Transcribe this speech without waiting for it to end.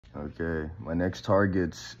Okay, my next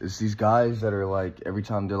targets is these guys that are like, every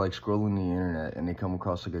time they're like scrolling the internet and they come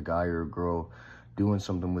across like a guy or a girl doing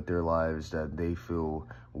something with their lives that they feel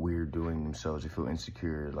weird doing themselves. They feel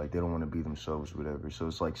insecure, like they don't want to be themselves, whatever. So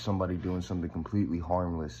it's like somebody doing something completely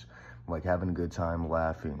harmless, like having a good time,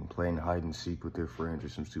 laughing, playing hide and seek with their friends or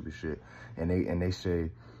some stupid shit. And they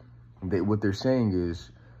say, what they're saying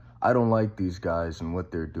is, I don't like these guys and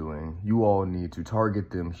what they're doing. You all need to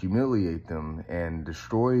target them, humiliate them, and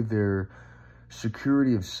destroy their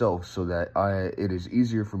security of self so that it is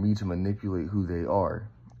easier for me to manipulate who they are,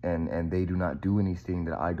 and they do not do anything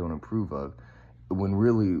that I don't approve of. When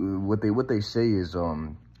really what they say is,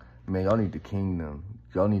 man, y'all need to king them.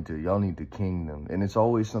 Y'all need to king them. And it's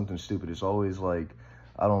always something stupid. It's always like,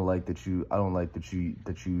 I don't like that you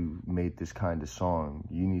made this kind of song.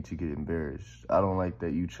 You need to get embarrassed. I don't like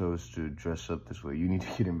that you chose to dress up this way. You need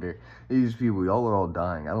to get embarrassed. These people, y'all are all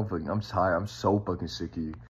dying. I'm tired. I'm so fucking sick of you.